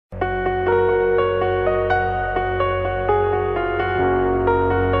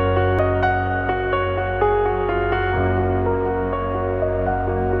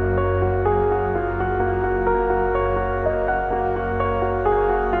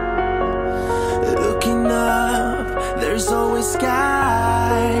Looking up, there's always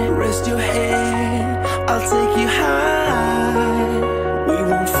sky. Rest your head, I'll take you high. We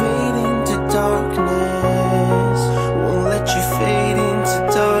won't fade into darkness, won't let you fade into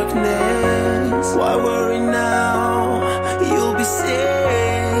darkness. Why worry now? You'll be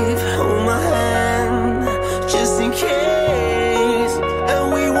safe. Hold my hand, just in case.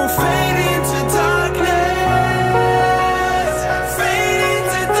 And we won't fade into darkness, fade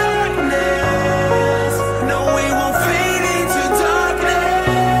into darkness. No, we won't fade into darkness,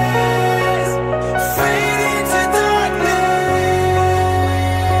 fade into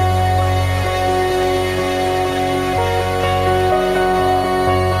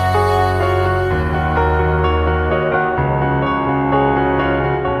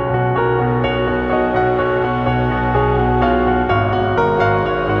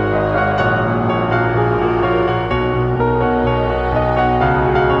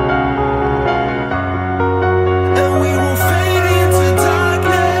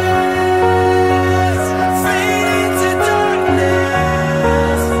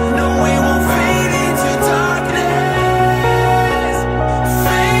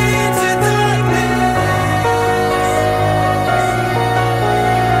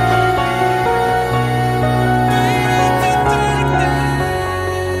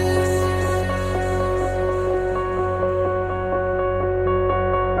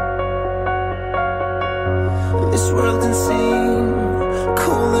this world can seem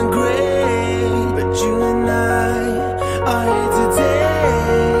cold and gray, but you and I